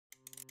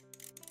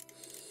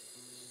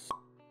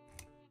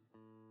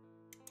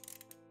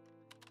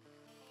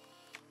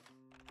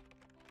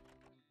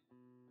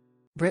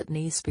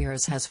Britney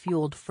Spears has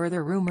fueled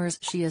further rumors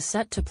she is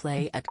set to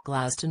play at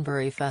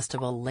Glastonbury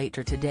Festival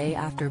later today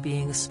after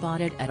being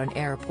spotted at an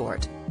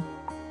airport.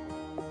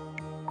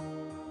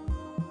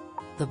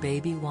 The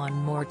Baby One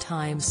More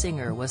Time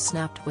singer was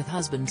snapped with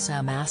husband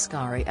Sam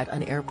Asghari at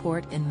an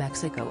airport in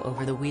Mexico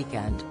over the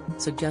weekend,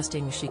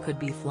 suggesting she could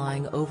be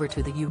flying over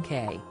to the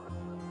UK.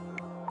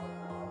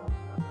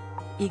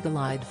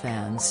 Eagle-eyed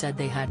fans said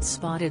they had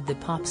spotted the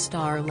pop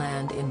star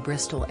land in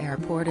Bristol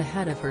Airport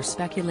ahead of her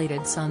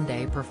speculated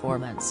Sunday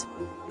performance.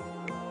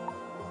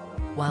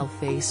 While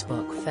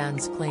Facebook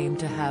fans claim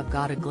to have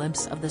got a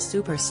glimpse of the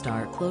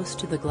superstar close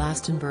to the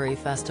Glastonbury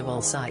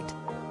Festival site.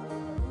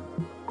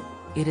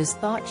 It is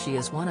thought she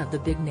is one of the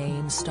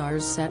big-name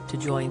stars set to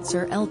join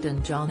Sir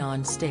Elton John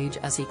on stage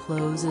as he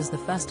closes the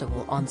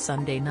festival on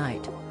Sunday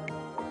night.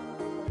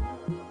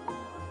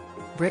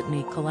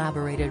 Britney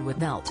collaborated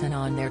with Elton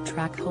on their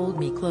track Hold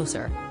Me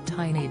Closer,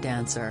 Tiny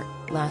Dancer,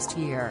 last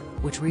year,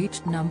 which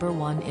reached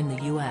 #1 in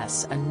the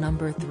US and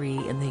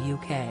 #3 in the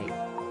UK.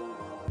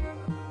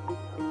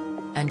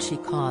 And she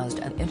caused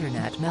an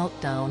internet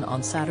meltdown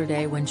on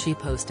Saturday when she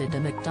posted a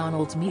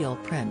McDonald's meal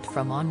print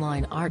from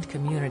online art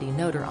community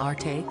Notre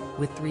Arte,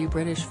 with 3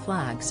 British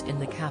flags in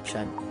the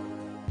caption.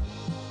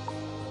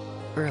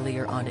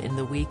 Earlier on in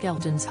the week,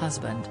 Elton's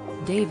husband,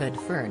 David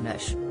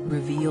Furnish,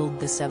 revealed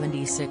the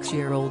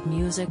 76-year-old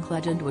music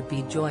legend would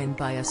be joined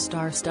by a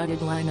star-studded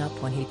lineup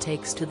when he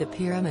takes to the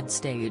Pyramid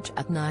stage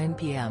at 9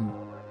 p.m.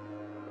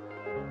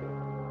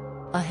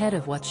 Ahead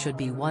of what should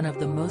be one of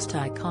the most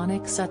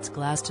iconic sets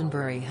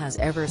Glastonbury has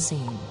ever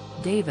seen,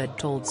 David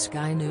told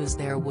Sky News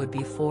there would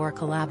be 4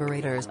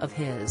 collaborators of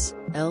his,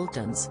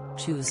 Elton's,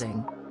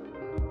 choosing.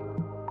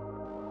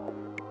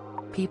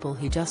 People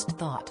he just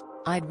thought,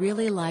 "I'd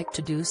really like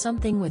to do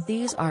something with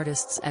these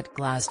artists at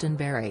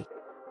Glastonbury.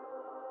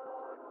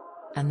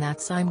 And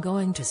that's I'm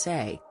going to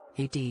say,"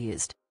 he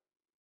teased.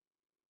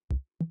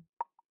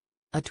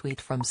 A tweet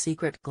from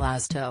Secret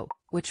Glasto,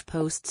 which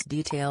posts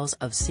details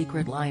of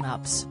secret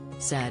lineups,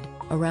 said,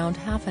 "Around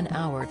half an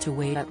hour to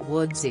wait at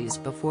Woodsies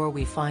before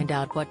we find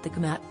out what the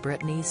Comet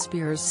Britney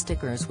Spears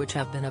stickers which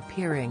have been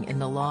appearing in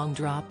the long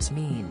drops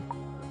mean.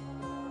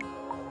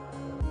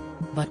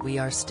 But we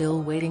are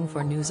still waiting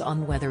for news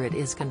on whether it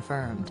is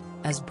confirmed,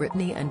 as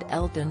Britney and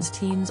Elton's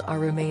teams are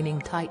remaining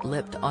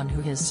tight-lipped on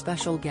who his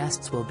special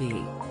guests will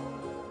be."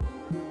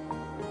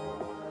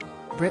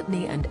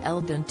 Britney and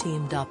Elton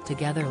teamed up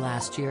together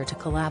last year to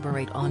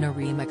collaborate on a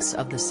remix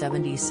of the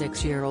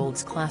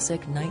 76-year-old's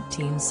classic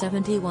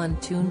 1971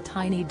 tune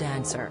Tiny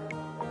Dancer.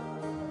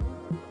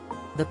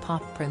 The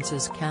pop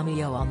prince's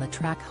cameo on the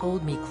track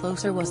Hold Me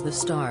Closer was the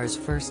star's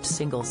first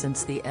single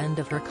since the end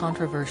of her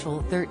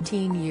controversial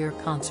 13-year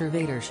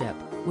conservatorship,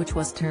 which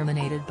was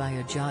terminated by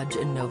a judge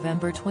in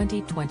November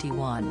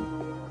 2021.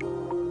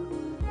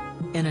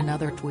 In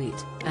another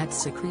tweet,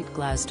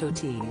 @SecretGlasto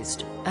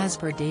teased, "As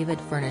per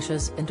David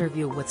Furnish's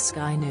interview with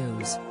Sky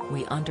News,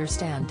 we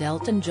understand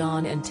Elton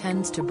John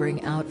intends to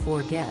bring out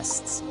 4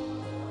 guests.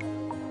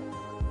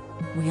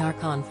 We are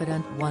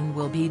confident one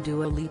will be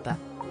Dua Lipa.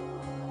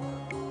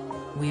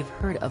 We've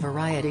heard a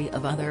variety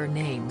of other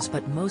names,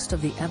 but most of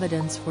the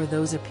evidence for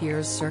those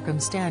appears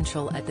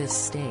circumstantial at this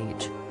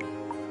stage."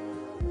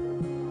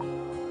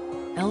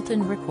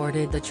 Elton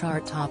recorded the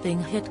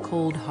chart-topping hit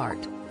Cold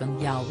Heart,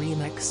 Yao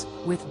remix,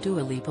 with Dua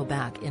Lipa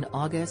back in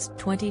August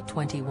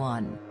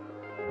 2021.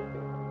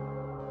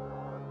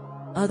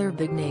 Other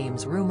big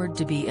names rumored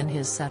to be in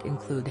his set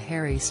include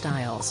Harry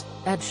Styles,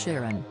 Ed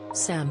Sheeran,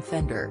 Sam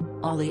Fender,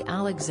 Ollie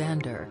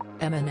Alexander,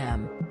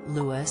 Eminem,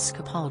 Lewis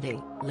Capaldi,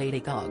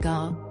 Lady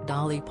Gaga,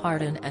 Dolly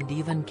Parton and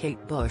even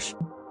Kate Bush.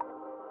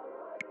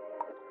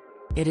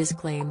 It is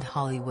claimed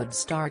Hollywood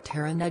star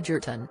Taron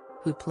Egerton,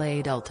 who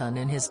played Elton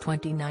in his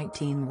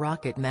 2019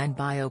 Rocket Man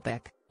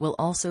biopic, will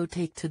also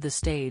take to the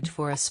stage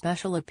for a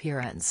special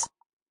appearance.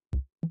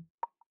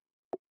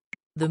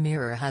 The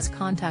Mirror has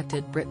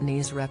contacted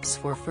Britney's reps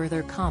for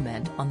further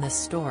comment on this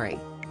story.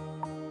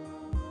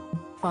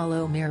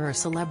 Follow Mirror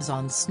Celebs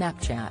on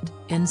Snapchat,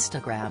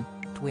 Instagram,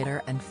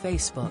 Twitter and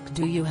Facebook.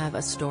 Do you have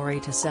a story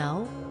to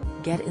sell?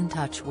 Get in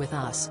touch with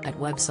us at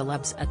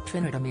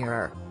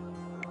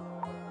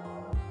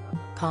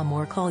webcelebs@trinitymirror.com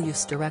or call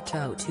us direct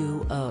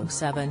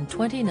 0207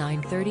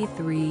 29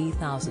 33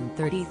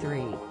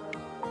 033.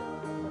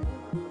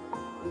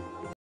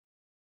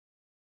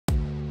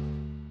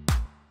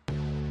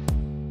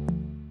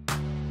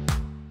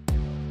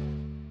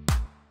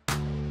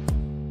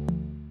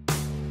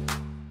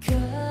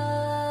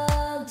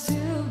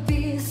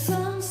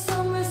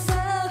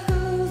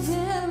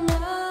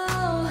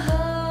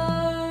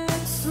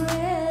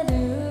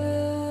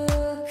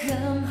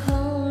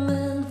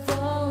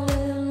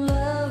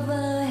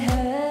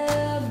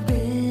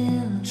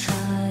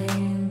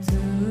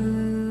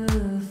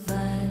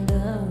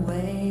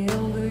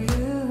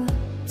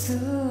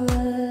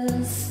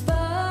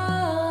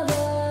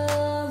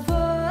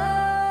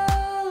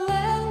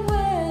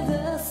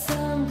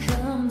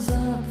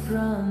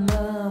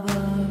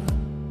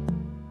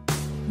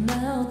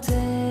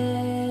 Melted.